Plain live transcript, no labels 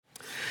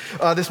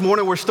This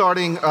morning we're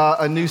starting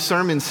a new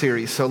sermon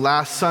series. So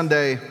last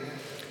Sunday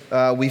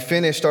we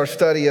finished our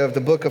study of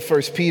the book of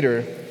 1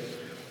 Peter.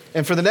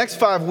 And for the next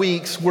 5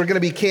 weeks we're going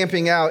to be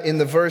camping out in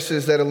the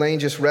verses that Elaine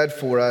just read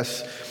for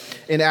us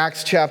in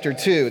Acts chapter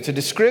 2. It's a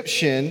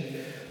description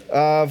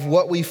of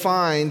what we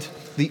find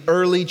the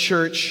early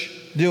church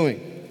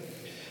doing.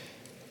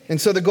 And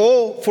so the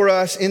goal for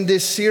us in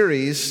this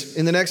series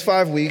in the next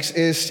 5 weeks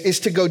is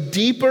to go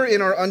deeper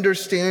in our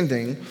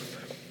understanding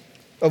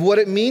of what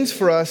it means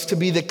for us to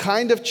be the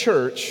kind of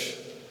church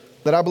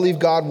that I believe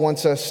God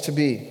wants us to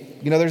be.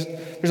 You know,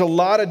 there's a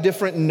lot of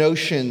different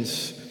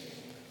notions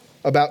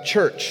about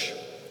church.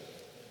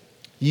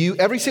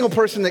 Every single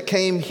person that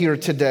came here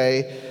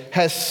today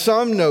has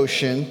some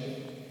notion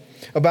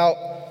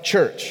about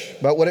church,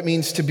 about what it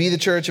means to be the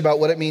church, about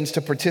what it means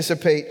to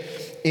participate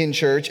in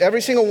church. Every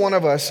single one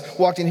of us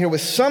walked in here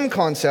with some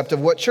concept of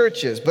what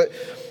church is. But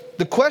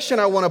the question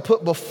I want to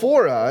put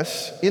before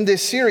us in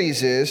this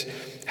series is,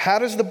 how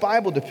does the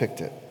Bible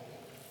depict it?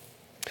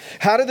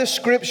 How do the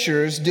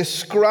scriptures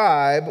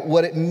describe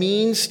what it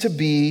means to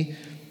be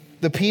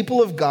the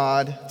people of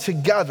God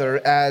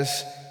together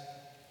as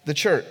the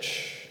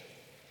church?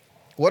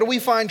 What do we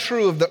find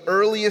true of the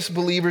earliest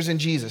believers in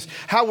Jesus?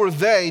 How were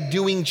they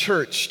doing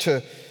church,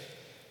 to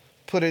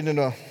put it in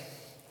a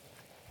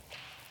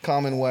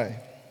common way?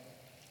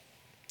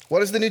 What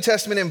does the New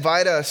Testament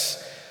invite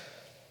us?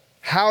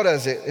 How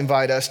does it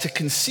invite us to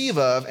conceive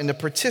of and to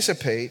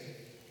participate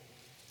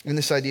in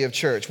this idea of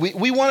church?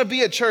 We want to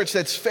be a church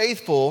that's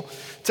faithful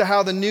to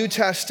how the New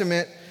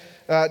Testament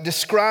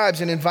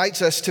describes and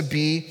invites us to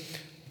be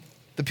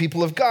the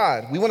people of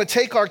God. We want to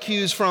take our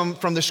cues from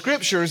the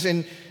scriptures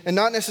and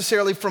not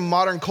necessarily from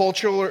modern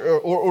culture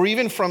or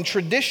even from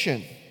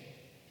tradition.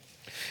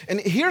 And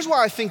here's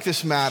why I think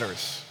this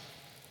matters.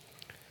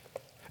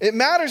 It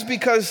matters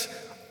because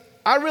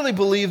I really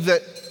believe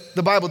that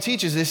the Bible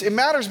teaches this. It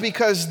matters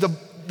because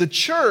the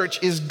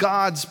church is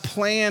God's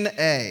plan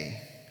A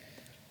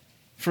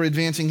for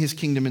advancing his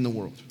kingdom in the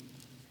world.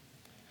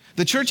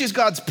 The church is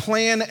God's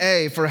plan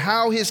A for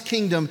how his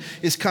kingdom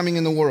is coming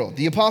in the world.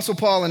 The Apostle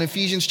Paul in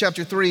Ephesians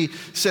chapter 3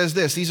 says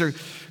this. These are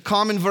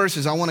common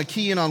verses. I want to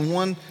key in on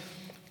one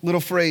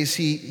little phrase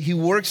he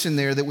works in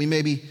there that we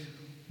maybe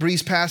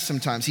breeze past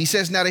sometimes. He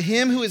says, "Now to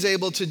him who is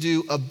able to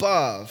do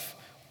above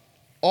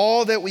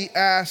all that we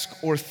ask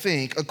or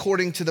think,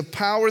 according to the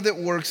power that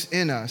works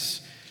in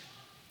us,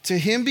 to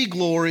him be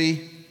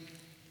glory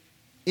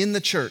in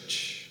the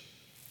church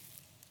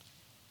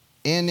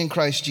and in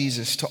Christ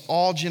Jesus to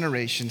all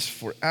generations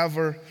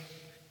forever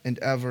and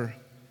ever.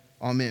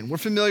 Amen." We're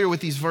familiar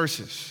with these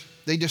verses.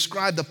 They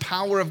describe the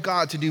power of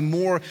God to do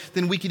more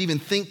than we could even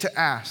think to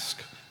ask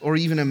or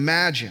even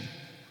imagine.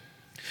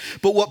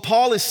 But what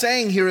Paul is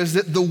saying here is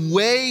that the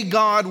way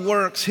God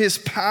works his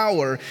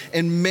power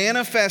and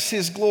manifests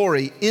his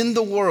glory in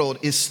the world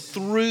is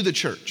through the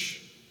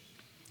church.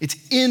 It's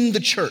in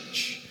the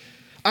church.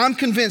 I'm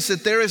convinced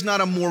that there is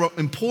not a more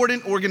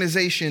important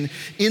organization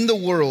in the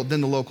world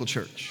than the local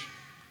church.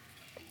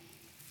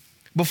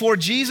 Before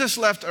Jesus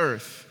left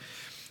earth,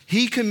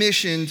 he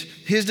commissioned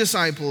his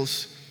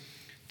disciples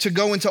to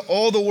go into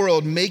all the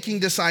world, making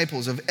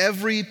disciples of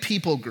every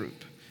people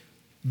group,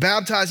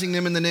 baptizing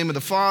them in the name of the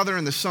Father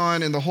and the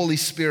Son and the Holy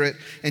Spirit,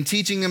 and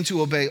teaching them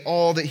to obey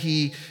all that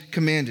he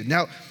commanded.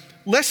 Now,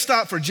 let's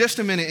stop for just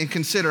a minute and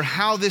consider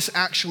how this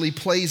actually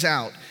plays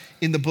out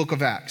in the book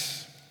of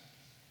Acts.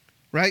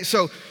 Right?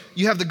 So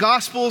you have the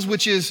Gospels,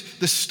 which is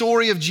the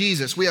story of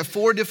Jesus. We have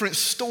 4 different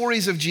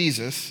stories of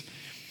Jesus.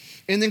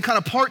 And then kind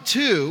of part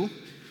 2,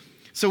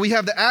 so we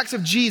have the Acts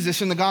of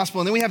Jesus in the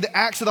Gospel, and then we have the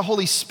Acts of the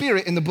Holy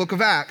Spirit in the book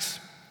of Acts.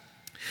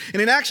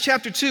 And in Acts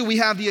chapter 2, we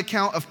have the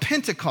account of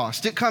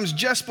Pentecost. It comes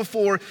just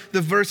before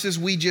the verses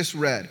we just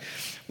read.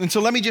 And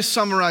so let me just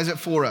summarize it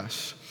for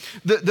us.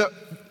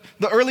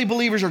 The early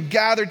believers are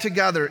gathered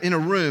together in a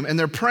room, and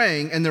they're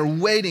praying, and they're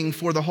waiting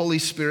for the Holy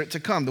Spirit to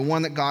come, the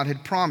one that God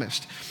had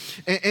promised.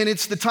 And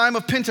it's the time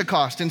of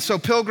Pentecost. And so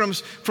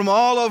pilgrims from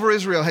all over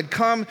Israel had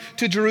come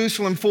to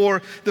Jerusalem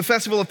for the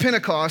festival of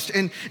Pentecost.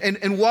 And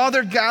while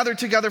they're gathered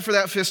together for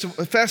that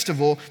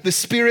festival, the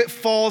Spirit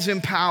falls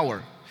in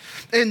power.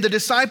 And the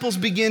disciples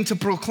begin to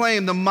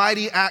proclaim the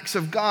mighty acts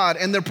of God.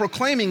 And they're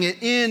proclaiming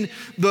it in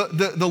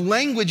the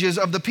languages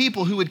of the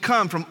people who had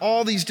come from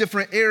all these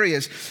different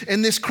areas.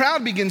 And this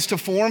crowd begins to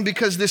form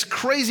because this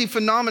crazy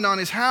phenomenon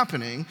is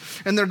happening.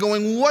 And they're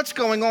going, what's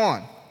going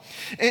on?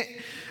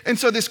 And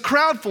so this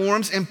crowd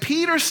forms, and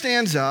Peter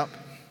stands up,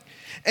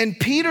 and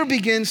Peter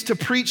begins to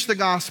preach the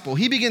gospel.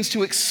 He begins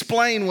to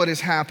explain what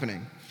is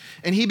happening,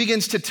 and he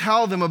begins to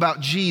tell them about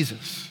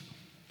Jesus.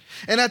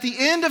 And at the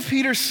end of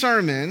Peter's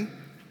sermon,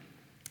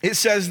 it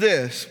says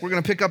this. We're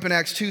going to pick up in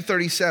Acts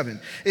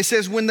 2:37. It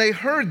says, when they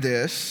heard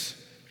this,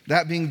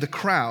 that being the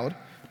crowd,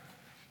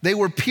 they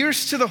were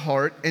pierced to the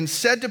heart and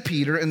said to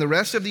Peter and the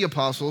rest of the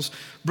apostles,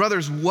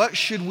 "Brothers, what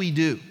should we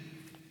do?"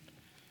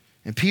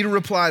 And Peter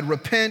replied,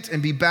 repent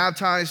and be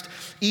baptized,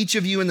 each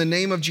of you in the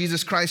name of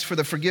Jesus Christ for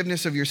the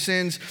forgiveness of your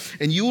sins,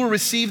 and you will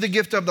receive the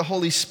gift of the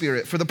Holy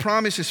Spirit. For the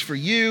promise is for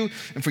you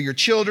and for your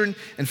children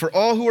and for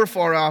all who are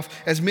far off,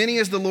 as many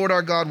as the Lord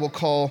our God will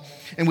call.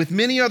 And with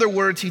many other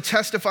words, he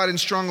testified and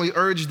strongly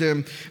urged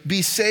them,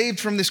 be saved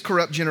from this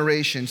corrupt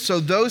generation.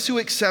 So those who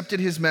accepted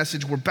his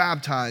message were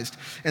baptized,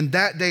 and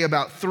that day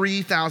about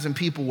 3,000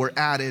 people were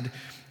added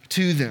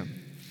to them.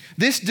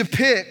 This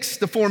depicts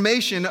the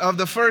formation of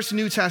the first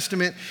New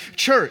Testament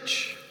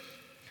church.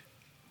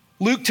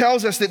 Luke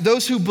tells us that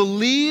those who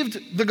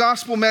believed the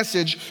gospel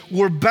message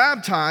were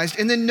baptized,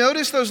 and then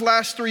notice those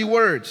last three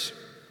words.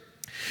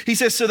 He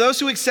says, so those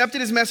who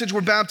accepted his message were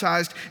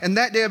baptized, and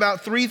that day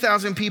about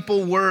 3,000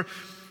 people were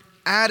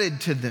added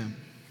to them.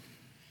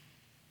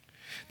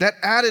 That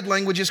added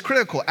language is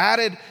critical.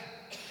 Added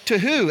to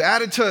who?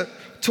 Added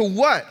to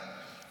what?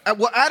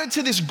 Well, added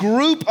to this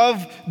group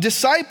of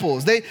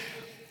disciples.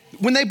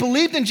 When they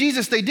believed in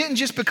Jesus, they didn't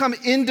just become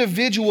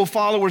individual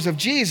followers of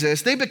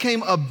Jesus, they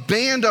became a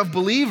band of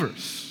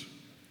believers.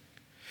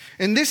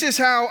 And this is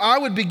how I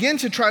would begin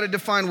to try to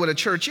define what a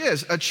church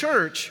is. A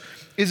church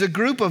is a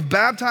group of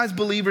baptized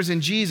believers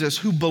in Jesus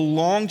who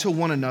belong to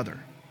one another.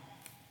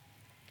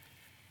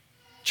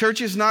 Church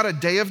is not a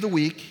day of the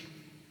week.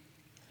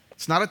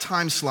 It's not a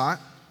time slot.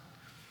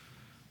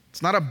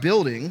 It's not a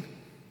building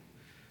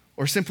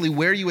or simply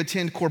where you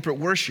attend corporate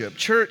worship.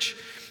 Church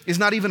is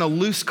not even a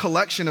loose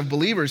collection of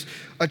believers.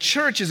 A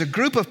church is a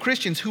group of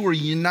Christians who are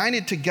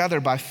united together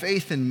by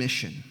faith and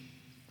mission.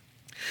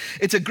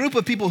 It's a group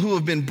of people who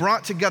have been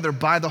brought together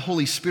by the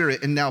Holy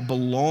Spirit and now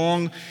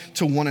belong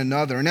to one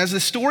another. And as the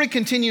story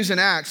continues in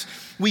Acts,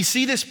 we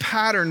see this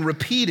pattern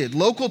repeated.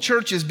 Local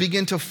churches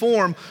begin to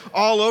form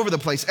all over the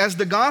place. As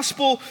the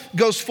gospel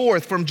goes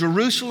forth from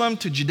Jerusalem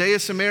to Judea,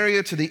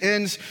 Samaria, to the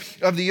ends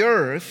of the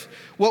earth,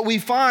 what we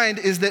find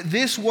is that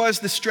this was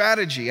the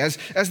strategy. As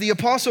the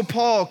Apostle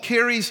Paul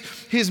carries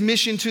his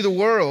mission to the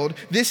world,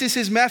 this is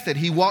his method.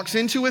 He walks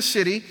into a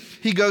city.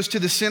 He goes to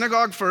the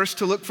synagogue first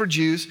to look for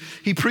Jews.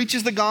 He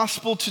preaches the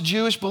gospel to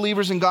Jewish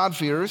believers and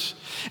God-fearers.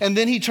 And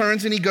then he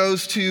turns and he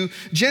goes to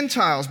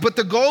Gentiles. But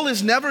the goal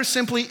is never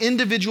simply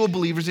individual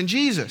believers in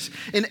Jesus.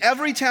 In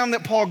every town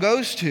that Paul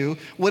goes to,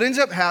 what ends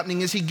up happening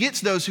is he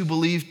gets those who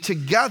believe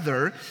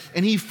together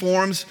and he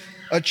forms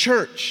a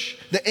church.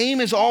 The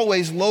aim is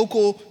always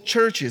local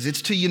churches.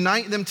 It's to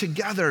unite them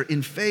together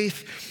in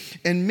faith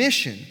and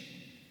mission.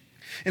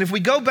 And if we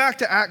go back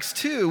to Acts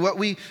 2, what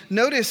we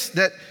notice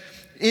that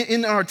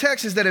in our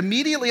text is that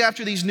immediately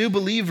after these new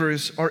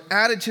believers are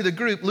added to the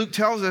group, Luke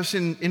tells us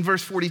in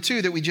verse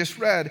 42 that we just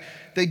read,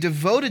 they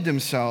devoted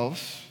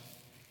themselves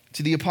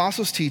to the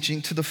apostles'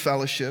 teaching, to the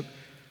fellowship,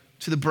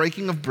 to the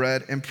breaking of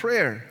bread and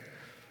prayer.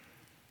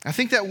 I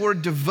think that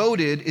word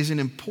devoted is an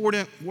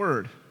important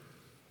word.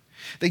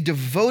 They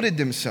devoted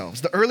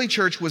themselves. The early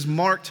church was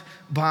marked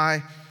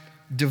by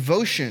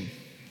devotion.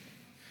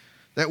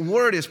 That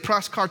word is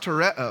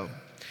proskartereo.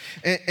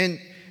 And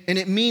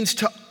it means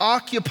to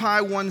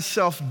occupy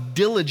oneself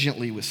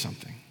diligently with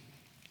something.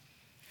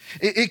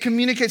 It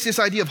communicates this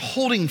idea of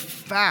holding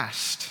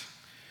fast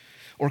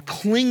or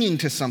clinging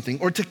to something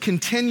or to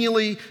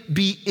continually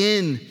be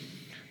in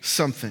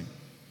something.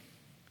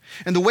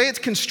 And the way it's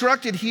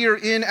constructed here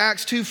in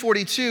Acts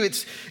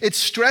 2:42, it's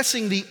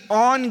stressing the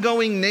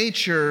ongoing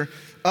nature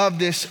of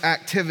this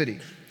activity.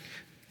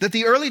 That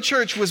the early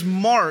church was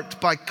marked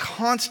by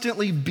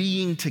constantly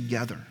being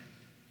together.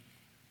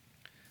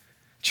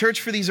 Church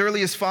for these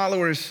earliest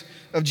followers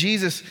of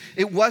Jesus,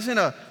 it wasn't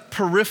a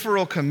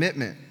peripheral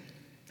commitment.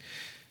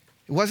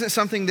 It wasn't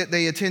something that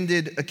they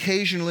attended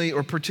occasionally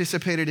or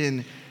participated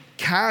in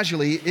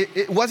casually.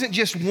 It wasn't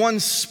just one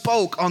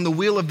spoke on the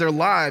wheel of their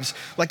lives.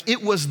 Like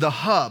it was the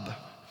hub.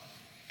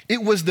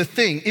 It was the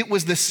thing. It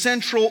was the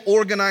central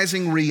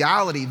organizing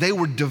reality. They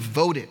were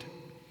devoted.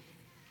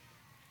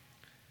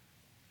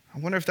 I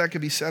wonder if that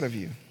could be said of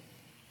you.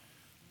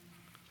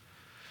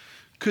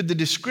 Could the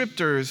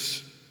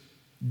descriptors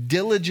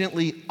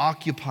diligently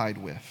occupied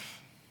with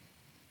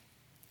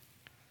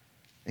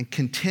and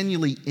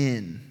continually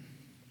in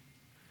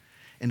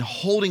and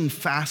holding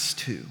fast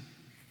to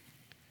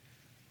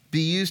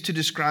be used to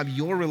describe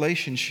your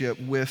relationship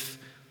with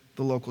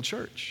the local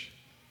church?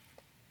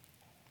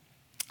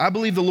 I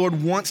believe the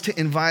Lord wants to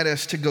invite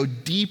us to go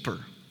deeper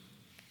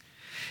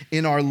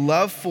in our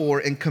love for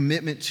and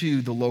commitment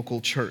to the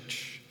local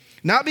church.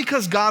 Not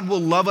because God will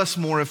love us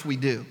more if we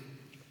do.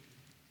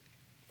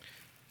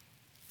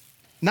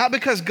 Not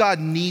because God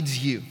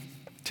needs you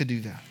to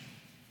do that.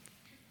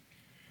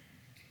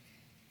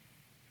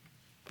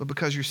 But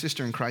because your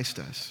sister in Christ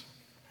does.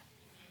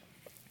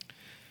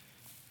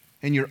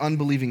 And your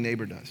unbelieving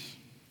neighbor does.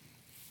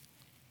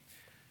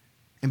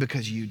 And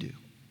because you do.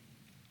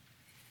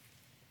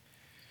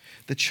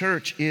 The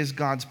church is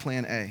God's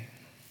plan A.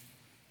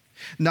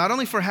 Not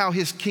only for how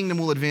his kingdom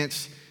will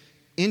advance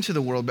into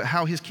the world, but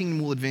how his kingdom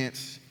will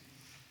advance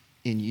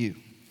in you.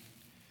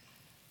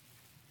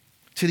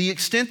 To the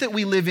extent that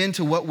we live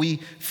into what we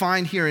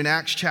find here in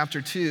Acts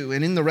chapter 2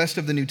 and in the rest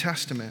of the New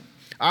Testament,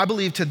 I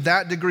believe to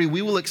that degree,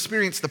 we will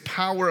experience the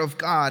power of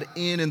God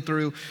in and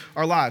through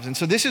our lives. And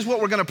so this is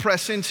what we're going to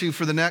press into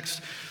for the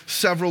next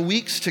several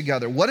weeks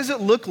together. What does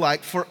it look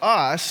like for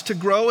us to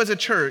grow as a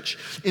church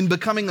in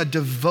becoming a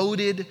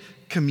devoted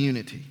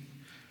community?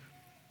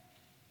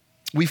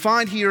 We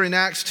find here in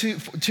Acts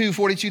 2,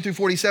 42 through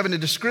 47, a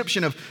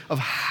description of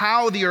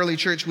how the early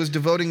church was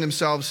devoting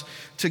themselves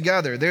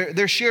together.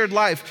 Their shared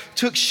life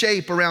took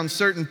shape around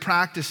certain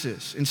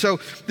practices. And so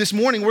this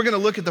morning, we're going to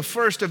look at the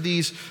first of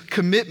these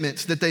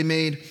commitments that they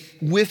made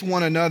with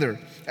one another.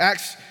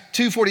 Acts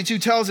 2:42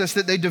 tells us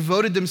that they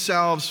devoted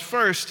themselves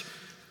first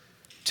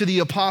to the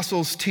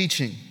apostles'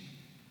 teaching.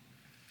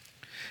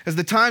 As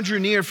the time drew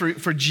near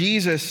for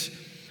Jesus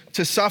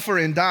to suffer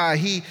and die,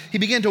 he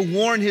began to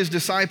warn his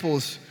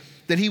disciples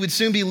that he would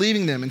soon be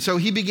leaving them. And so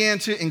he began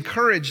to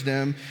encourage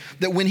them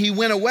that when he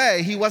went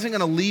away, he wasn't going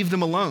to leave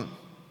them alone,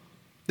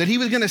 that he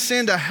was going to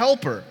send a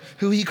helper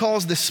who he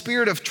calls the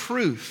Spirit of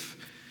Truth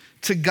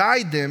to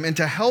guide them and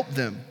to help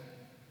them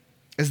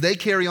as they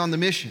carry on the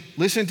mission.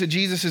 Listen to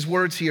Jesus'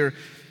 words here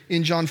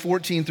in John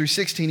 14 through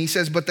 16. He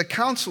says, "But the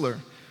Counselor,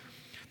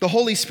 the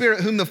Holy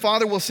Spirit, whom the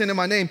Father will send in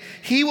my name,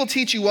 he will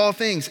teach you all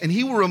things, and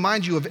he will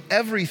remind you of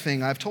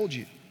everything I've told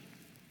you.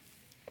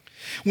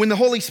 When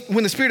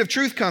the Spirit of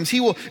truth comes,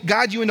 he will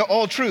guide you into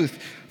all truth,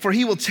 for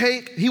he will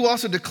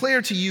also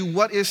declare to you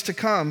what is to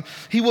come.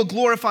 He will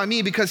glorify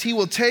me because he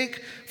will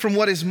take from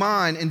what is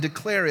mine and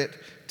declare it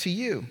to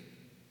you.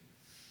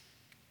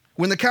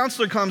 When the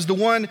Counselor comes, the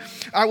one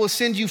I will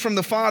send you from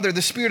the Father,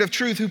 the Spirit of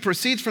truth who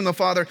proceeds from the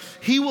Father,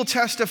 he will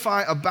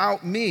testify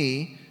about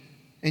me,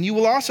 and you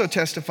will also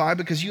testify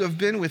because you have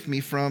been with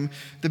me from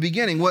the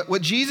beginning."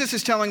 What Jesus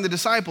is telling the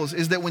disciples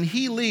is that when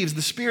he leaves,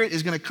 the Spirit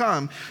is going to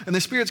come, and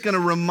the Spirit's going to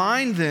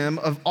remind them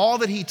of all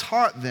that he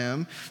taught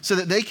them so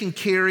that they can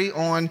carry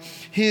on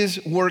his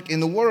work in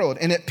the world.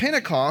 And at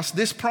Pentecost,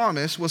 this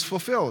promise was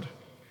fulfilled.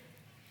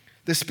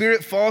 The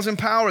Spirit falls in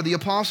power. The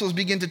apostles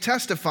begin to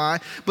testify,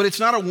 but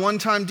it's not a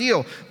one-time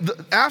deal.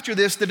 After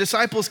this, the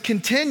disciples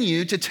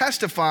continue to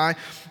testify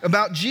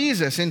about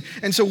Jesus.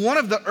 And so one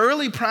of the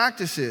early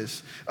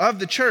practices of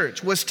the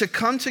church was to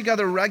come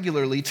together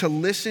regularly to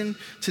listen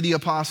to the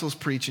apostles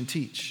preach and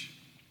teach.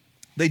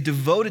 They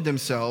devoted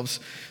themselves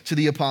to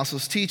the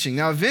apostles' teaching.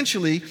 Now,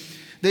 eventually,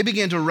 they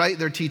began to write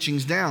their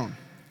teachings down.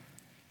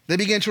 They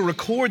began to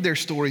record their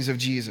stories of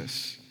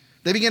Jesus.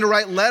 They began to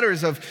write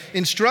letters of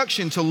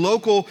instruction to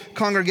local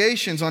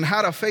congregations on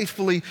how to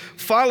faithfully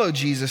follow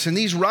Jesus. And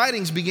these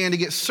writings began to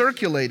get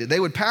circulated. They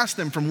would pass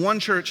them from one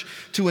church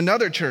to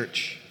another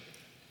church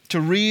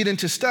to read and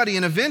to study.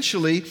 And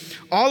eventually,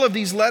 all of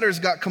these letters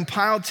got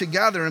compiled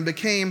together and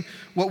became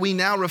what we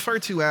now refer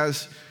to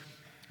as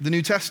the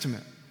New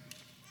Testament.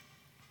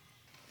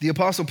 The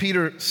Apostle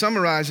Peter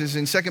summarizes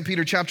in 2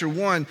 Peter chapter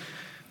 1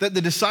 that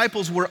the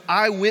disciples were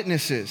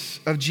eyewitnesses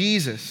of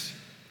Jesus,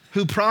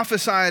 who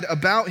prophesied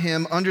about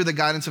him under the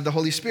guidance of the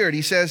Holy Spirit.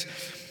 He says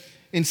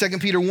in 2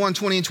 Peter 1,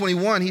 20 and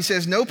 21, he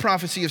says, "No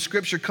prophecy of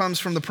Scripture comes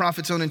from the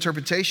prophet's own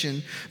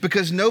interpretation,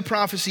 because no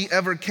prophecy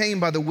ever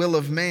came by the will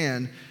of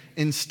man.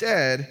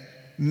 Instead,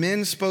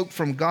 men spoke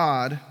from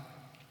God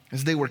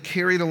as they were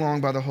carried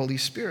along by the Holy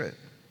Spirit."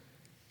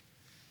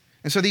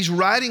 And so these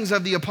writings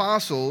of the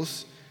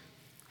apostles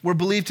were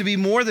believed to be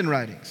more than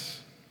writings.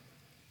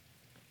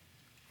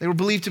 They were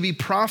believed to be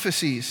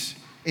prophecies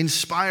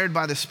inspired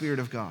by the Spirit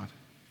of God.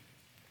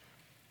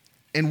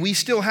 And we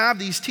still have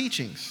these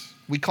teachings.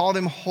 We call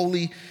them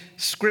Holy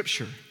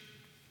Scripture.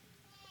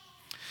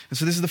 And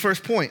so this is the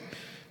first point.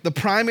 The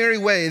primary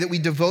way that we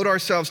devote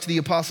ourselves to the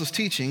apostles'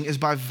 teaching is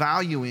by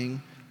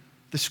valuing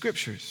the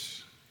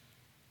Scriptures.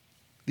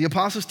 The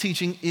apostles'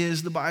 teaching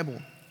is the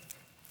Bible.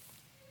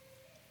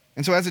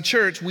 And so as a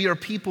church, we are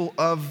people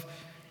of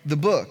the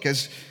book,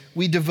 as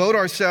we devote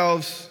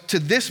ourselves to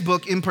this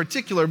book in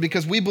particular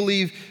because we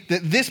believe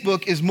that this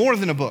book is more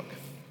than a book.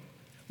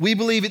 We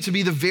believe it to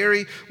be the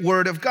very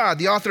Word of God.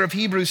 The author of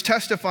Hebrews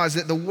testifies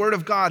that the Word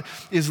of God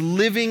is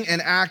living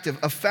and active,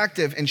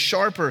 effective and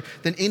sharper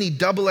than any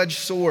double-edged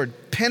sword,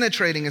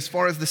 penetrating as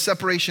far as the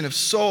separation of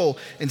soul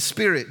and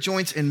spirit,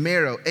 joints and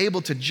marrow,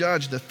 able to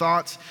judge the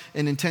thoughts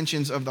and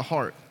intentions of the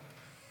heart.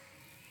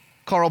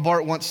 Karl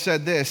Barth once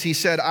said this. He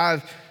said,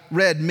 "I've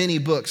read many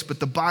books, but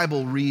the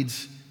Bible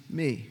reads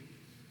me."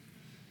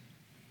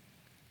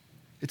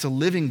 It's a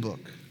living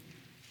book,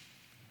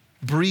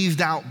 breathed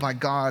out by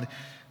God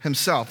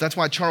himself. That's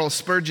why Charles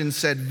Spurgeon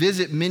said,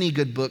 "Visit many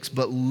good books,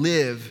 but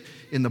live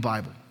in the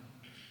Bible."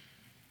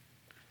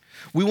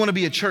 We want to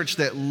be a church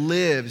that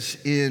lives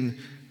in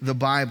the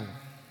Bible.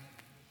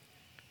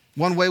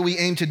 One way we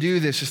aim to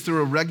do this is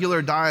through a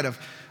regular diet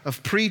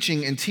of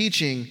preaching and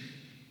teaching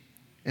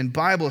and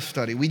Bible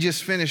study. We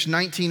just finished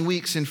 19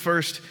 weeks in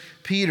 1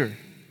 Peter.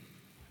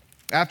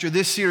 After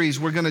this series,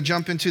 we're going to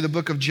jump into the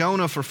book of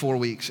Jonah for 4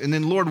 weeks. And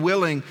then, Lord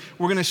willing,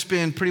 we're going to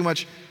spend pretty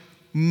much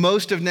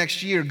most of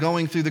next year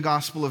going through the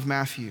Gospel of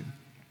Matthew.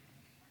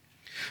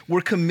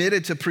 We're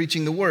committed to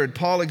preaching the word.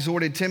 Paul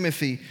exhorted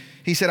Timothy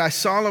He said, I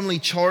solemnly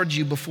charge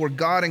you before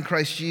God and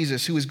Christ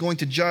Jesus, who is going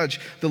to judge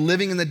the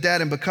living and the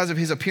dead, and because of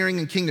his appearing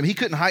in kingdom. He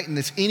couldn't heighten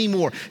this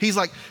anymore. He's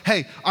like,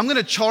 hey, I'm going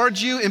to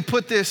charge you and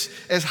put this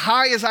as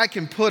high as I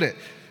can put it.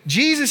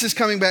 Jesus is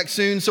coming back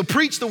soon, so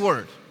preach the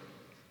word,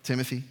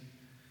 Timothy.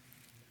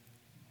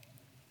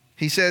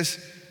 He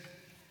says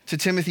to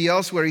Timothy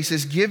elsewhere, he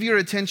says, give your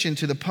attention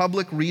to the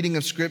public reading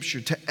of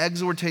Scripture, to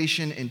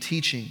exhortation and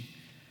teaching.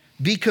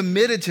 Be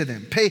committed to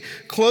them. Pay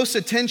close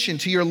attention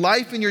to your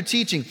life and your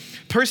teaching.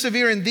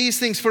 Persevere in these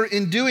things, for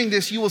in doing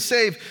this, you will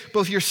save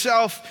both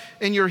yourself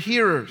and your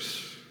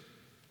hearers.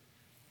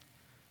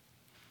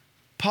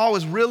 Paul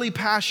was really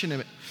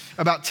passionate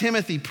about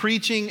Timothy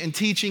preaching and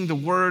teaching the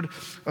word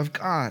of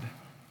God.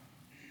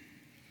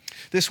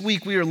 This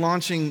week, we are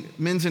launching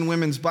men's and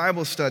women's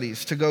Bible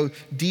studies to go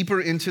deeper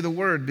into the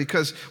word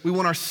because we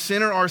want to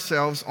center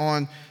ourselves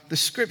on the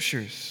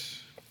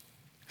Scriptures.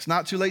 It's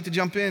not too late to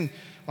jump in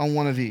on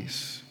one of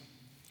these.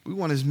 We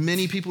want as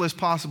many people as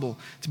possible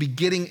to be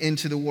getting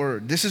into the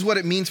word. This is what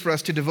it means for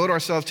us to devote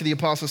ourselves to the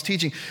apostles'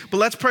 teaching. But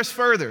let's press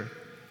further,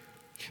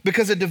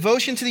 because a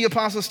devotion to the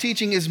apostles'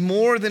 teaching is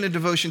more than a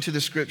devotion to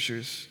the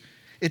Scriptures.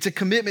 It's a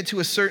commitment to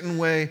a certain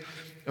way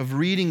of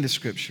reading the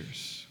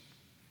Scriptures.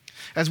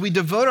 As we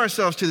devote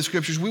ourselves to the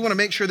Scriptures, we want to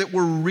make sure that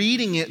we're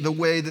reading it the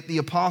way that the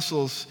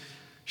apostles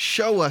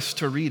show us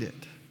to read it.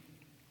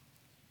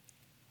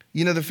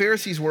 You know, the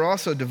Pharisees were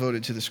also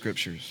devoted to the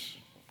Scriptures.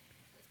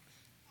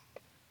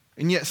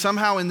 And yet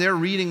somehow in their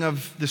reading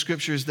of the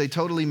Scriptures, they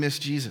totally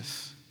missed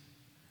Jesus.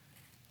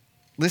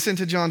 Listen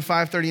to John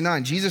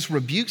 5:39. Jesus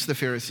rebukes the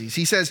Pharisees.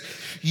 He says,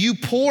 you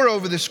pore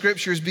over the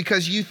Scriptures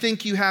because you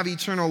think you have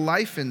eternal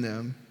life in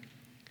them,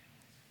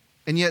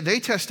 and yet they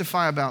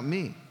testify about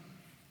me.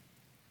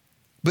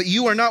 But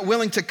you are not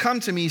willing to come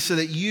to me so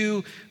that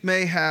you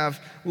may have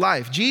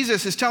life.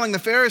 Jesus is telling the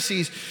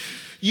Pharisees,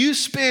 you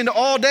spend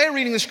all day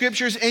reading the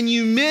Scriptures and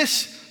you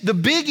miss the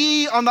big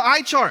E on the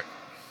eye chart.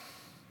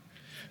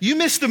 You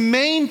miss the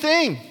main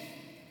thing.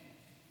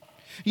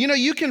 You know,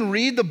 you can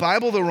read the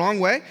Bible the wrong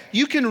way.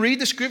 You can read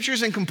the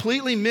Scriptures and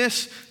completely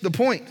miss the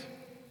point.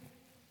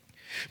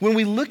 When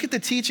we look at the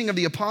teaching of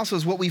the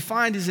apostles, what we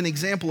find is an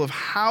example of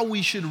how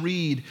we should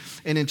read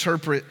and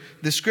interpret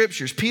the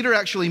Scriptures. Peter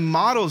actually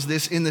models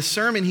this in the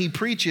sermon he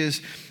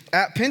preaches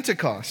at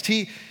Pentecost.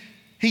 He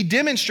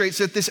demonstrates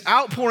that this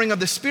outpouring of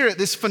the Spirit,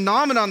 this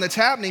phenomenon that's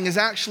happening, is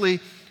actually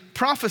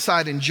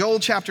prophesied in Joel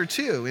chapter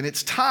 2, and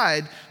it's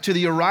tied to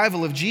the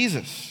arrival of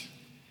Jesus.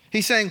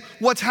 He's saying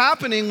what's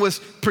happening was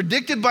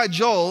predicted by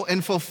Joel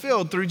and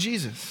fulfilled through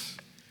Jesus.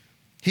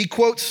 He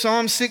quotes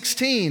Psalm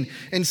 16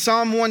 and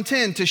Psalm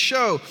 110 to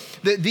show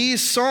that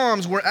these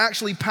Psalms were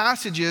actually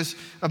passages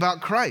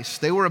about Christ.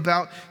 They were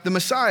about the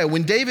Messiah.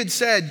 When David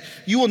said,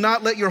 you will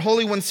not let your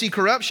Holy One see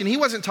corruption, he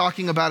wasn't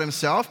talking about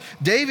himself.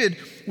 David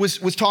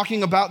was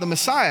talking about the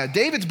Messiah.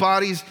 David's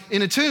body's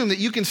in a tomb that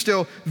you can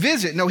still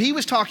visit. No, he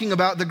was talking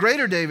about the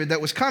greater David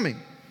that was coming.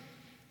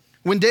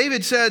 When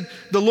David said,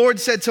 the Lord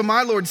said to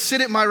my Lord, sit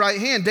at my right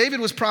hand,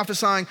 David was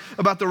prophesying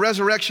about the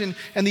resurrection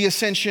and the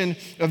ascension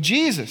of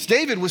Jesus.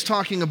 David was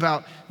talking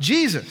about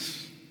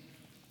Jesus.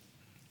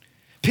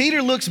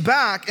 Peter looks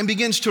back and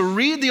begins to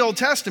read the Old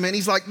Testament.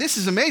 He's like, this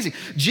is amazing.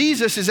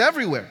 Jesus is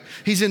everywhere.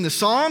 He's in the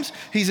Psalms,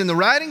 he's in the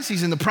writings,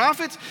 he's in the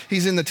prophets,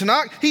 he's in the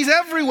Tanakh, he's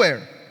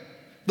everywhere.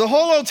 The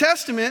whole Old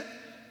Testament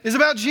is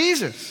about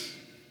Jesus.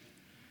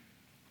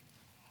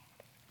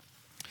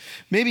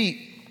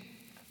 Maybe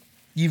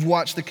you've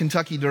watched the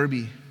Kentucky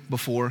Derby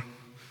before.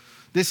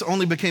 This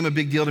only became a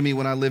big deal to me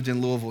when I lived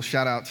in Louisville.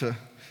 Shout out to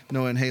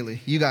Noah and Haley.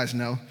 You guys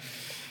know.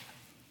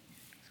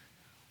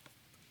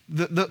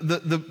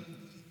 The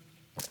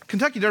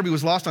Kentucky Derby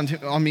was lost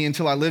on me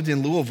until I lived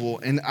in Louisville,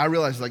 and I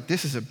realized, like,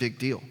 this is a big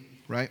deal,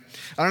 right?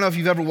 I don't know if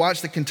you've ever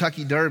watched the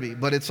Kentucky Derby,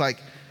 but it's like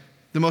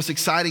the most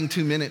exciting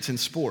 2 minutes in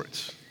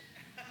sports.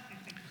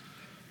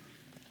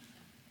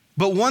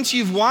 But once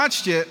you've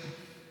watched it,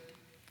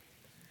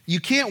 you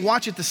can't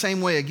watch it the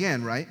same way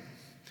again, right?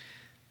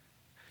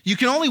 You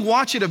can only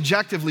watch it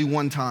objectively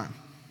one time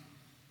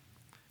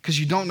because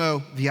you don't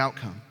know the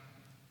outcome.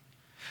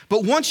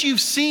 But once you've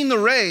seen the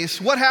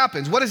race, what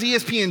happens? What does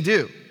ESPN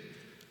do?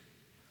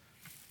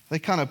 They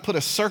kind of put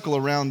a circle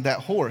around that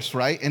horse,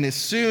 right? And as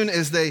soon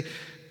as they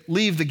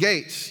leave the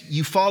gates,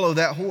 you follow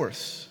that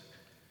horse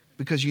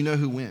because you know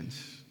who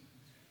wins.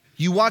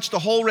 You watch the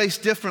whole race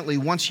differently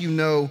once you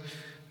know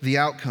the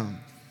outcome.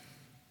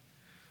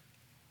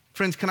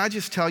 Friends, can I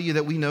just tell you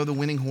that we know the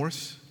winning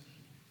horse?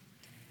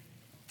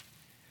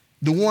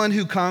 The one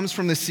who comes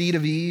from the seed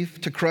of Eve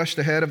to crush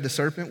the head of the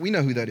serpent, we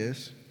know who that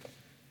is.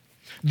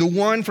 The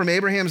one from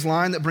Abraham's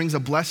line that brings a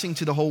blessing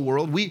to the whole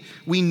world, we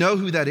know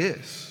who that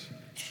is.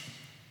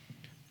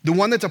 The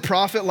one that's a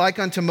prophet like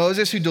unto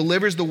Moses, who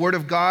delivers the word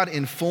of God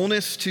in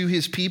fullness to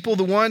his people.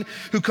 The one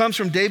who comes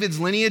from David's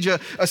lineage,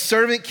 a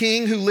servant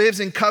king who lives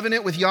in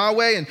covenant with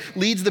Yahweh and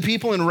leads the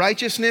people in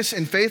righteousness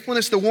and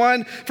faithfulness. The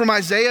one from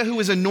Isaiah who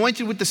was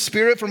anointed with the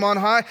Spirit from on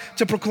high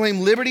to proclaim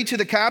liberty to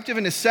the captive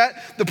and to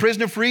set the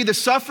prisoner free. The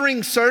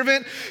suffering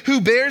servant who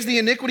bears the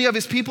iniquity of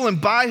his people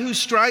and by whose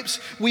stripes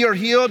we are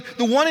healed.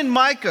 The one in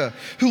Micah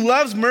who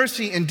loves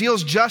mercy and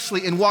deals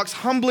justly and walks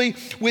humbly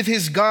with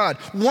his God.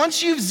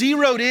 Once you've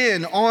zeroed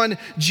in on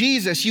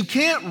Jesus, you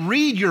can't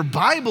read your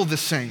Bible the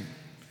same.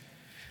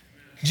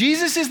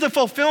 Jesus is the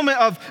fulfillment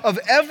of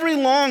every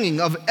longing,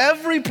 of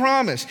every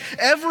promise,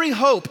 every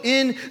hope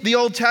in the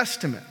Old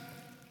Testament.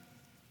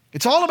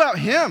 It's all about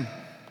him.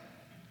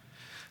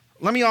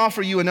 Let me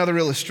offer you another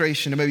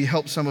illustration to maybe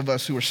help some of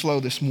us who are slow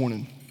this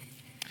morning.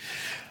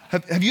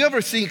 Have you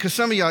ever seen, because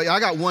some of y'all, I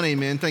got one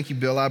amen. Thank you,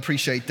 Bill. I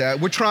appreciate that.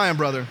 We're trying,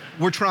 brother.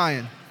 We're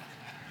trying.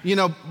 You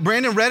know,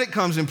 Brandon Reddick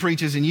comes and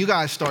preaches and you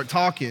guys start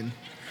talking.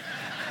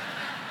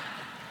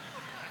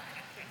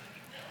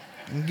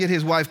 And get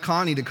his wife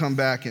Connie to come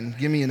back and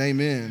give me an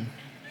amen.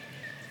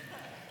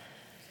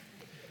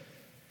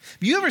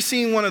 Have you ever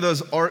seen one of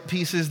those art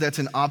pieces that's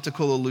an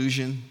optical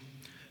illusion,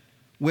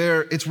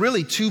 where it's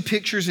really two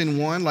pictures in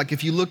one? Like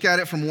if you look at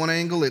it from one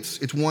angle,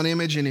 it's one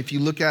image, and if you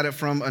look at it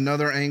from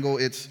another angle,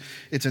 it's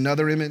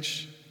another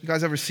image. You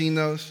guys ever seen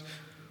those?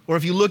 Or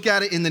if you look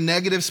at it in the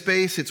negative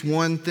space, it's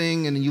one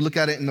thing, and then you look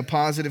at it in the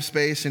positive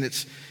space, and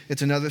it's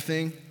another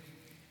thing.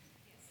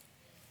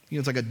 You know,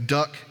 it's like a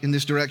duck in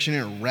this direction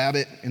and a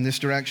rabbit in this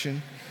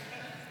direction.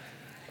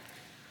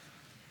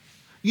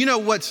 You know,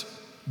 what's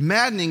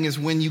maddening is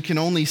when you can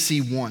only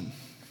see one.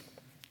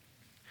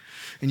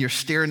 And you're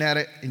staring at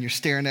it, and you're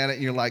staring at it,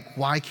 and you're like,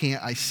 why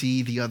can't I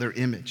see the other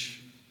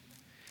image?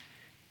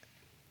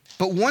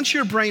 But once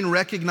your brain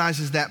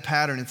recognizes that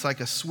pattern, it's like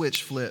a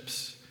switch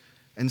flips.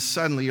 And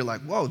suddenly you're like,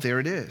 whoa, there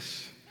it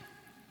is.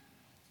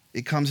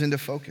 It comes into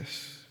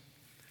focus.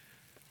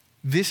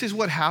 This is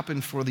what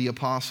happened for the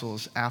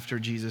apostles after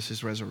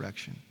Jesus'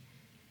 resurrection.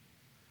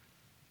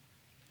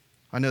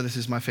 I know this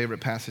is my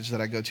favorite passage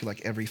that I go to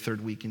like every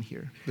third week in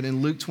here. But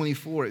in Luke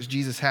 24, as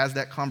Jesus has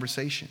that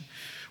conversation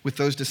with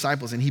those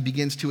disciples, and he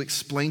begins to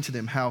explain to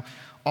them how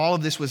all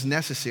of this was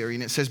necessary.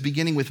 And it says,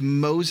 beginning with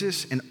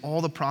Moses and all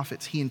the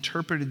prophets, he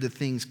interpreted the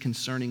things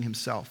concerning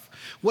himself.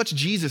 What's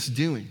Jesus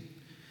doing?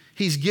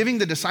 He's giving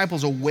the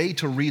disciples a way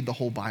to read the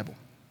whole Bible.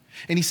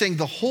 And he's saying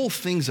the whole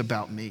thing's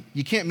about me.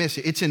 You can't miss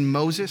it. It's in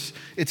Moses,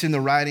 it's in the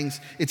writings,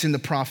 it's in the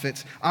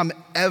prophets. I'm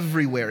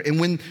everywhere. And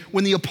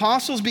when the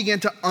apostles began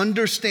to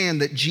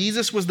understand that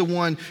Jesus was the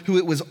one who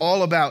it was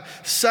all about,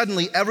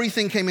 suddenly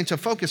everything came into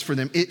focus for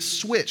them. It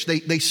switched.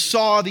 They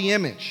saw the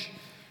image.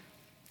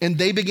 And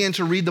they began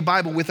to read the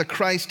Bible with a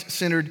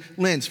Christ-centered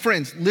lens.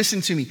 Friends,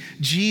 listen to me.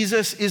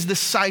 Jesus is the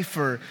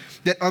cipher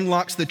that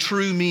unlocks the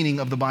true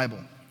meaning of the Bible.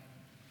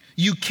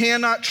 You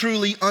cannot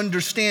truly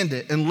understand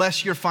it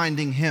unless you're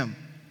finding him.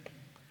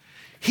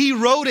 He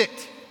wrote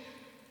it.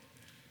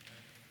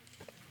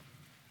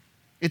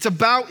 It's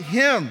about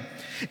him.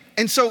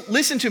 And so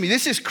listen to me,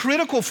 this is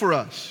critical for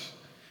us.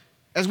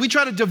 As we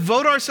try to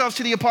devote ourselves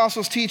to the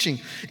apostles' teaching,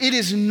 it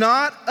is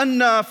not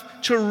enough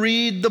to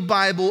read the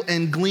Bible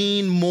and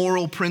glean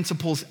moral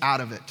principles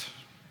out of it.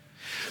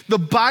 The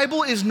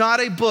Bible is not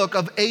a book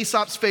of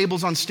Aesop's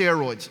fables on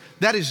steroids.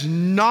 That is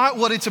not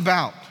what it's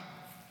about.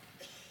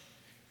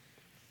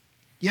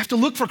 You have to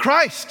look for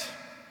Christ.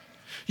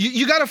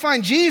 You got to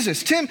find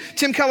Jesus. Tim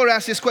Keller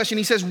asked this question.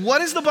 He says,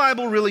 what is the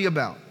Bible really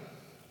about?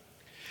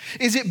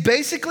 Is it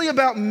basically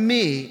about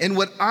me and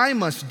what I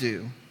must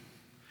do?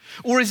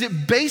 Or is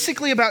it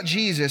basically about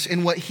Jesus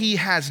and what he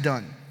has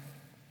done?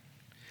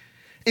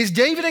 Is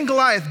David and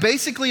Goliath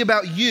basically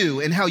about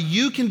you and how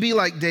you can be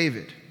like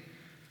David?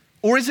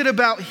 Or is it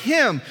about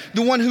him,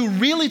 the one who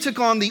really took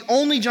on the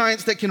only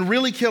giants that can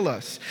really kill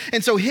us?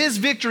 And so his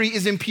victory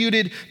is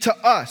imputed to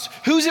us.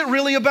 Who's it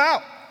really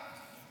about?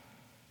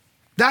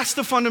 That's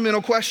the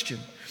fundamental question.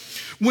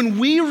 When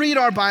we read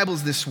our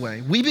Bibles this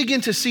way, we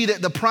begin to see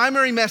that the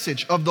primary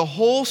message of the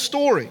whole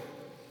story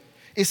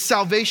is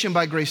salvation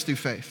by grace through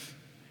faith.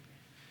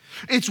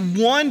 It's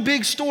one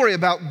big story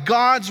about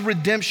God's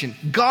redemption,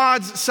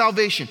 God's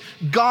salvation,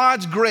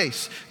 God's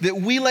grace that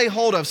we lay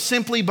hold of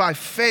simply by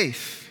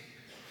faith.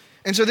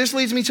 And so this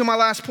leads me to my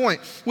last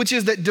point, which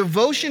is that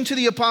devotion to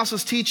the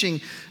apostles'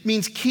 teaching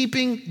means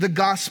keeping the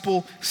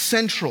gospel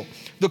central.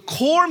 The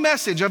core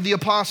message of the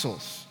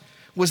apostles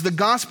was the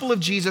gospel of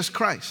Jesus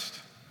Christ.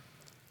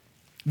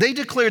 They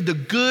declared the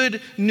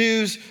good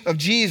news of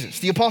Jesus.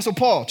 The apostle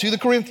Paul to the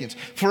Corinthians,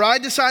 for I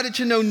decided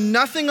to know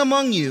nothing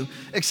among you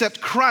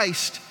except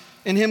Christ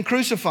and him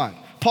crucified.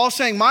 Paul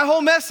saying, my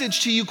whole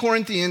message to you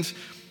Corinthians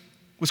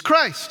was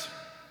Christ.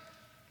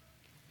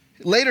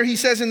 Later, he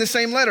says in the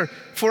same letter,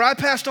 for I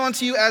passed on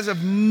to you as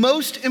of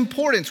most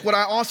importance what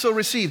I also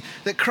received,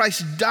 that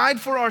Christ died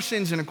for our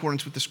sins in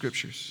accordance with the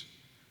scriptures,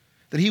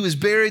 that he was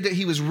buried, that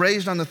he was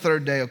raised on the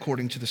third day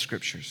according to the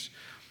scriptures.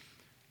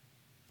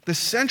 The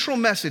central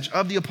message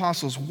of the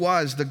apostles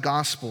was the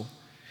gospel.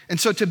 And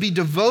so to be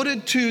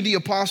devoted to the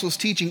apostles'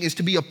 teaching is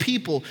to be a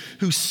people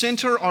who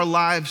center our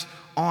lives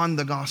on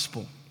the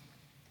gospel.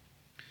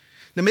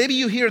 Now maybe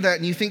you hear that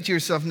and you think to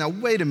yourself, now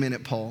wait a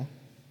minute, Paul.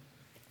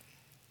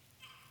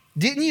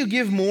 Didn't you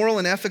give moral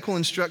and ethical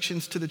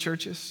instructions to the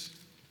churches?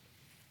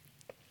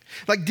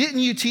 Like, didn't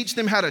you teach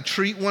them how to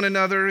treat one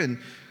another? And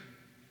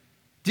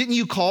didn't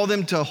you call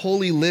them to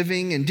holy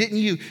living? And didn't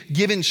you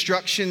give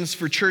instructions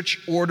for church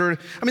order?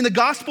 I mean, the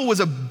gospel was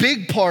a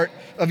big part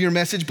of your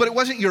message, but it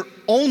wasn't your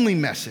only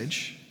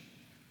message.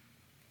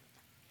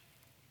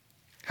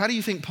 How do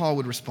you think Paul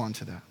would respond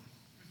to that?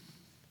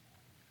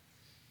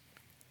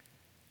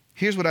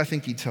 Here's what I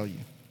think he'd tell you.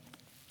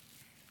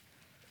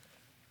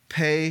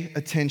 Pay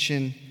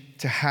attention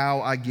to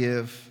how I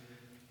give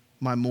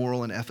my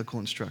moral and ethical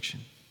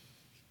instruction.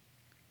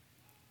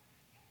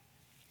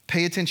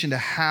 Pay attention to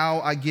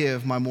how I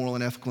give my moral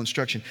and ethical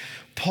instruction.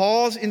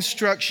 Paul's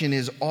instruction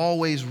is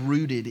always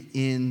rooted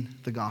in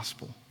the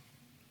gospel.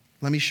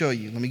 Let me show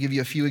you. Let me give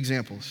you a few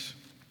examples.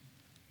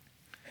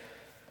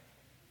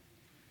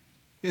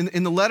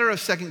 In the letter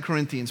of 2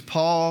 Corinthians,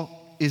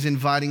 Paul is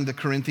inviting the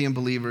Corinthian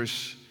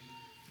believers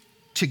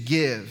to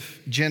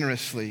give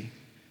generously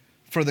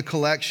for the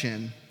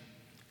collection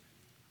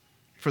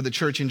for the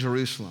church in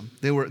Jerusalem.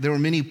 There were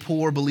many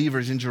poor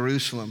believers in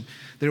Jerusalem.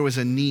 There was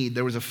a need.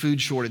 There was a food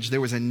shortage.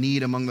 There was a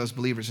need among those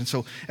believers. And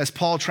so as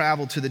Paul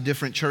traveled to the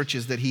different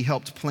churches that he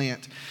helped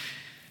plant,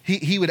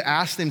 he would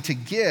ask them to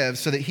give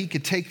so that he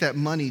could take that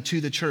money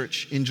to the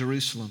church in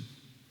Jerusalem.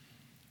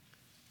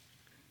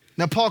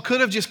 Now, Paul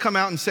could have just come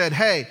out and said,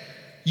 hey,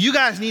 you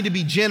guys need to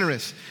be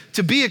generous.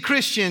 To be a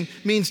Christian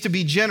means to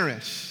be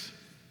generous.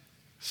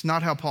 It's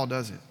not how Paul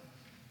does it.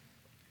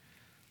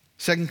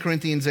 2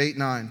 Corinthians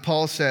 8:9,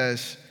 Paul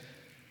says,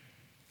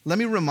 let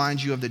me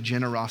remind you of the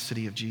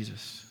generosity of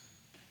Jesus.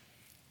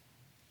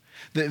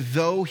 That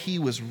though he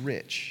was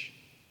rich,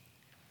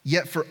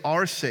 yet for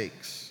our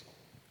sakes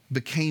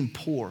became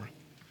poor,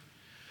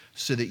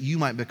 so that you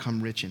might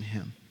become rich in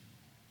him.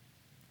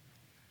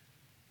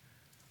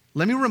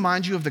 Let me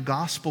remind you of the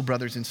gospel,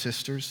 brothers and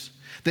sisters,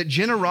 that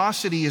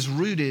generosity is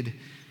rooted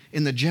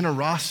in the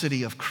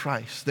generosity of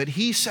Christ, that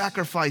he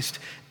sacrificed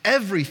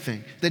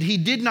everything, that he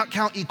did not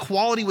count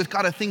equality with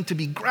God a thing to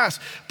be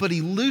grasped, but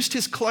he loosed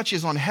his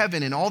clutches on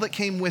heaven and all that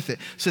came with it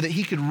so that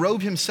he could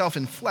robe himself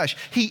in flesh.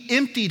 He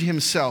emptied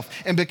himself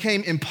and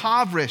became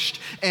impoverished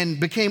and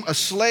became a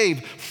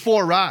slave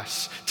for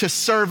us, to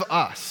serve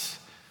us.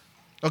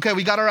 Okay,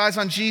 we got our eyes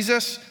on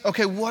Jesus.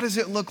 Okay, what does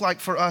it look like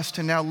for us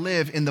to now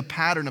live in the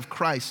pattern of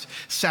Christ's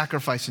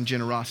sacrifice and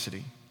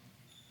generosity?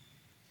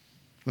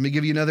 Let me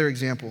give you another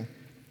example.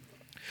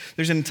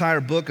 There's an entire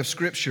book of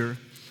scripture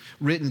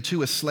written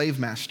to a slave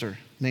master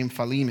named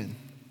Philemon.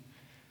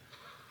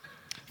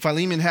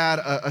 Philemon had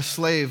a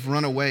slave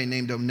run away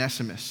named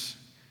Onesimus.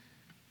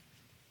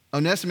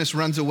 Onesimus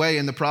runs away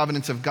in the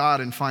providence of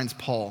God and finds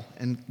Paul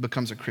and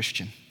becomes a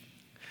Christian.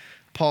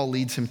 Paul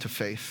leads him to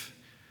faith.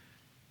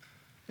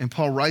 And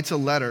Paul writes a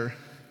letter,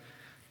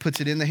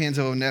 puts it in the hands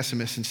of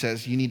Onesimus and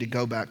says, you need to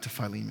go back to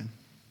Philemon.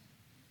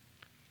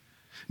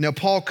 Now,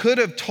 Paul could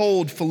have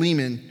told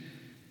Philemon,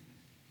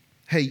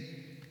 hey,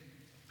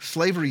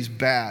 slavery's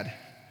bad,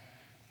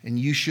 and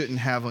you shouldn't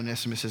have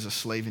Onesimus as a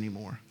slave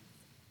anymore.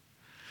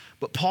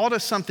 But Paul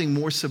does something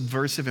more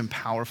subversive and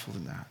powerful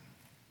than that.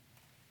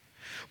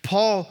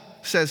 Paul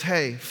says,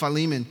 hey,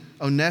 Philemon,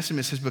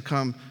 Onesimus has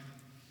become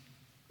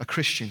a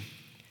Christian.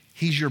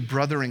 He's your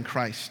brother in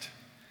Christ.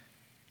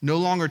 No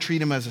longer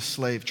treat him as a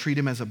slave, treat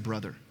him as a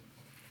brother.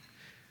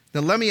 Now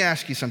let me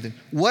ask you something.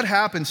 What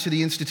happens to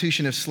the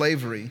institution of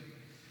slavery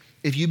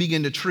if you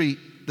begin to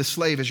treat the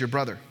slave as your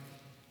brother?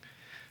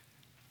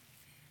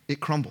 It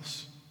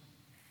crumbles.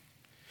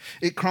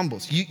 It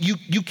crumbles.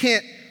 You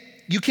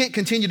can't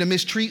continue to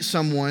mistreat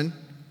someone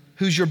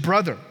who's your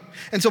brother.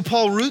 And so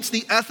Paul roots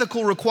the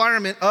ethical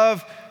requirement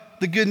of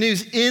the good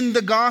news in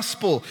the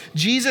gospel.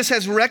 Jesus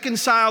has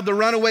reconciled the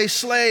runaway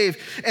slave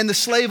and the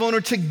slave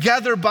owner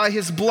together by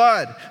his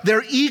blood.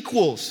 They're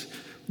equals.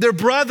 They're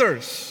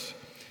brothers.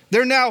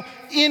 They're now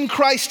in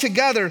Christ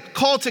together,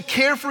 called to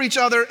care for each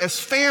other as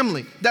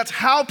family. That's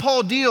how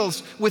Paul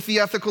deals with the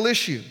ethical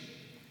issue.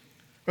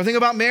 Or think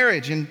about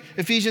marriage in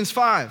Ephesians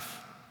 5.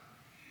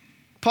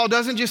 Paul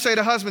doesn't just say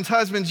to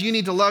husbands, you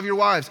need to love your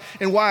wives,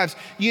 and wives,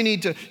 you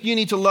need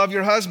to love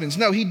your husbands.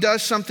 No, he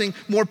does something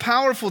more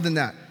powerful than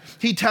that.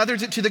 He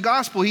tethers it to the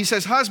gospel. He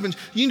says, husbands,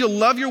 you need to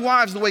love your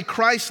wives the way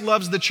Christ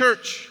loves the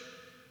church.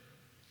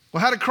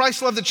 Well, how did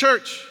Christ love the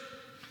church?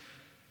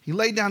 He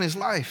laid down his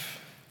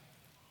life.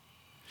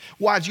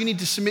 Wives, you need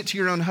to submit to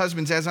your own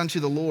husbands as unto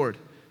the Lord.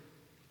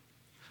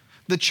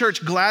 The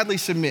church gladly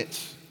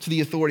submits to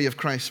the authority of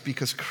Christ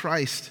because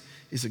Christ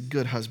is a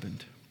good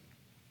husband.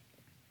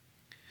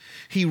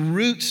 He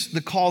roots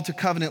the call to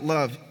covenant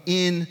love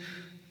in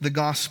the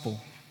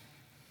gospel.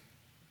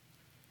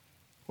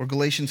 Or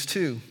Galatians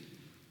 2,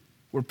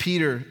 where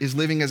Peter is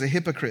living as a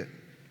hypocrite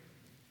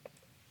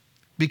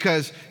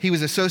because he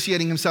was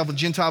associating himself with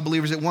Gentile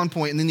believers at one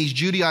point, and then these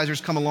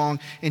Judaizers come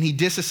along and he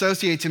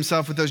disassociates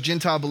himself with those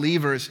Gentile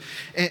believers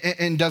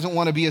and doesn't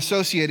want to be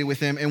associated with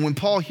them. And when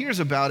Paul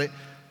hears about it,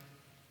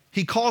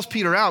 he calls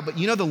Peter out, but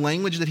you know the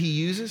language that he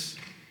uses?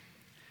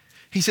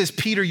 He says,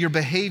 Peter, your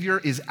behavior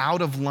is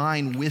out of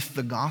line with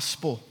the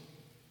gospel.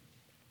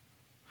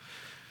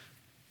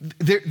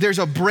 There's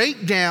a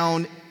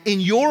breakdown in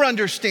your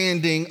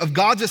understanding of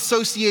God's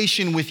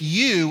association with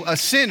you, a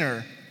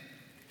sinner,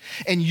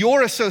 and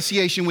your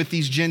association with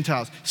these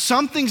Gentiles.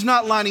 Something's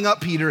not lining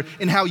up, Peter,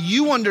 in how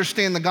you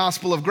understand the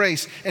gospel of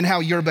grace and how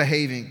you're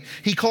behaving.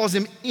 He calls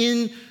him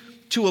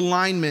into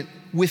alignment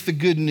with the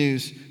good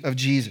news of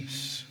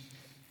Jesus.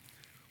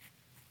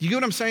 You get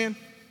what I'm saying?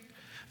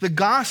 The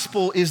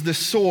gospel is the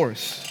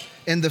source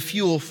and the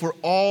fuel for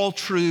all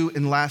true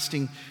and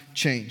lasting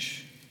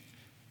change.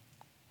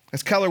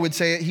 As Keller would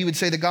say it, he would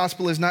say the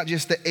gospel is not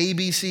just the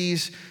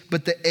ABCs,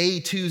 but the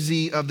A to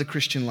Z of the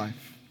Christian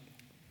life.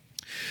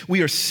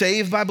 We are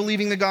saved by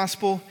believing the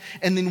gospel,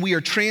 and then we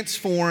are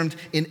transformed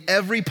in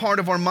every part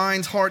of our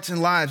minds, hearts,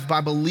 and lives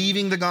by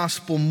believing the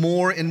gospel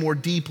more and more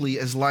deeply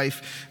as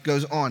life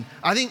goes on.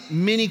 I think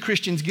many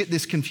Christians get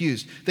this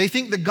confused. They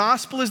think the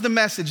gospel is the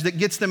message that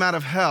gets them out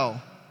of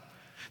hell,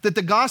 that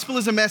the gospel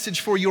is a message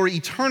for your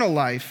eternal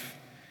life,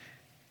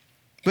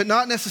 but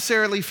not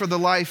necessarily for the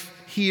life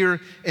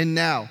here and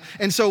now.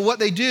 And so what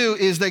they do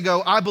is they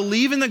go, I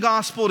believe in the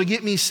gospel to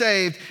get me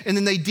saved, and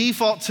then they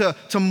default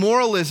to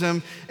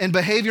moralism and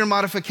behavior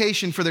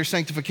modification for their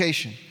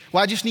sanctification.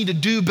 Well, I just need to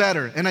do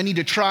better and I need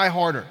to try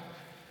harder.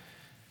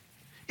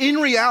 In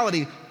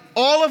reality,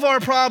 all of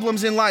our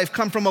problems in life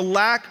come from a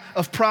lack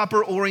of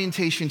proper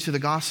orientation to the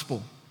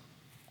gospel.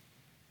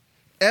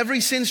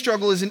 Every sin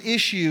struggle is an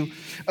issue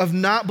of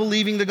not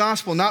believing the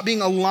gospel, not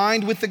being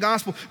aligned with the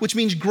gospel, which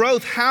means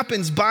growth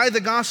happens by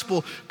the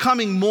gospel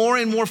coming more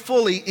and more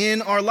fully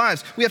in our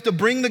lives. We have to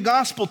bring the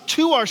gospel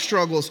to our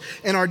struggles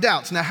and our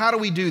doubts. Now, how do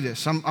we do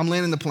this? I'm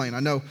landing the plane. I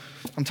know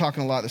I'm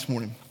talking a lot this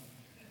morning.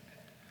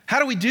 How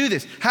do we do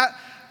this?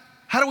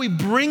 How do we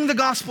bring the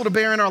gospel to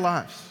bear in our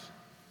lives?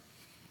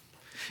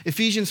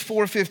 Ephesians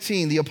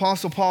 4:15, the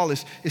Apostle Paul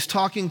is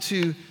talking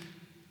to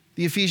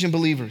the Ephesian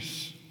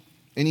believers,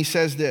 and he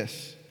says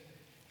this.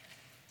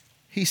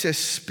 He says,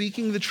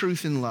 speaking the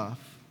truth in love,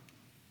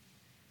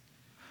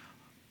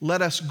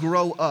 let us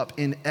grow up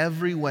in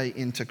every way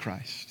into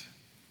Christ.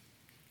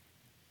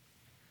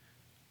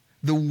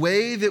 The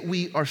way that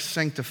we are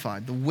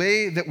sanctified, the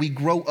way that we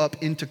grow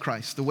up into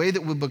Christ, the way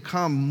that we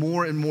become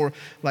more and more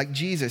like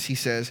Jesus, he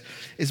says,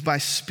 is by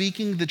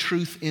speaking the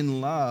truth in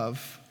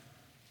love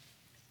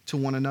to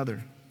one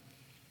another.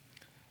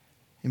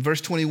 In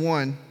verse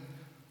 21,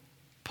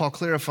 Paul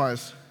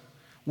clarifies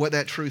what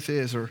that truth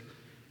is, or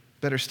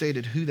better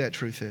stated, who that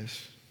truth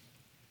is.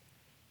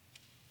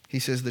 He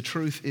says the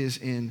truth is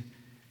in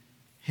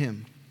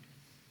him.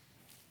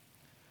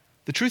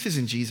 The truth is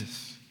in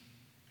Jesus.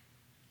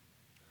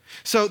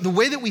 So the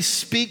way that we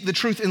speak the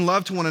truth in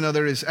love to one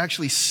another is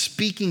actually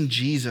speaking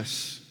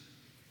Jesus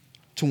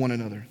to one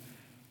another.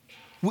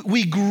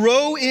 We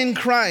grow in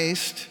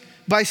Christ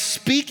by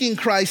speaking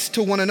Christ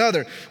to one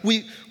another.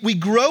 We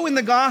grow in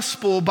the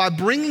gospel by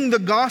bringing the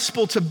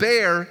gospel to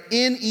bear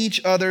in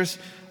each other's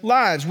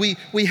lives.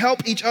 We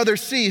help each other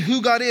see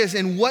who God is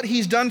and what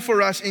he's done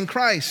for us in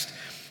Christ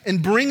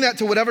and bring that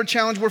to whatever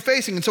challenge we're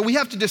facing. And so we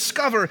have to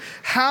discover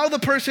how the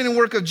person and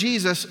work of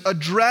Jesus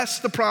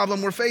addressed the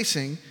problem we're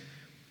facing,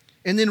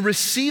 and then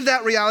receive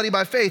that reality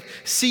by faith,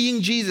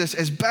 seeing Jesus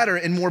as better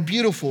and more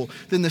beautiful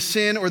than the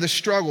sin or the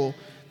struggle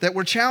that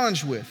we're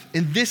challenged with.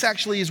 And this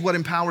actually is what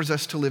empowers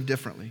us to live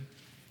differently.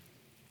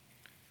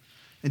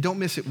 And don't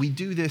miss it, we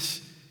do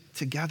this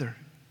together.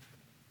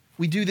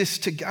 We do this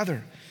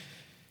together.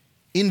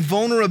 In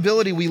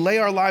vulnerability, we lay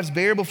our lives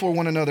bare before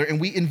one another, and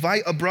we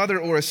invite a brother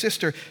or a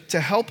sister to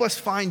help us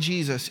find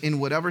Jesus in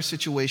whatever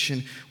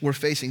situation we're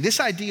facing. This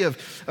idea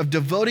of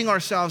devoting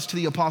ourselves to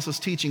the apostles'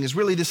 teaching is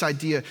really this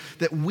idea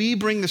that we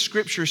bring the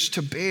scriptures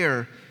to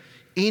bear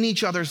in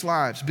each other's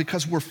lives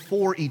because we're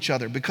for each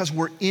other, because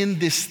we're in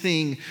this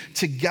thing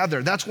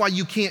together. That's why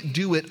you can't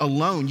do it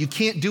alone. You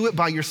can't do it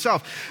by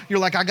yourself. You're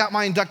like, I got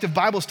my inductive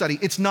Bible study.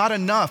 It's not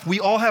enough. We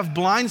all have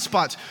blind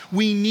spots.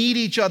 We need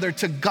each other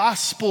to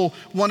gospel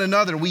one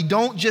another. We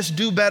don't just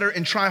do better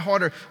and try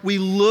harder. We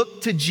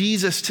look to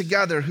Jesus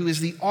together, who is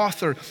the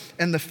author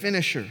and the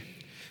finisher,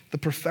 the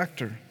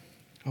perfecter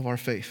of our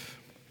faith.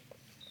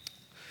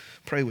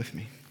 Pray with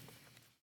me.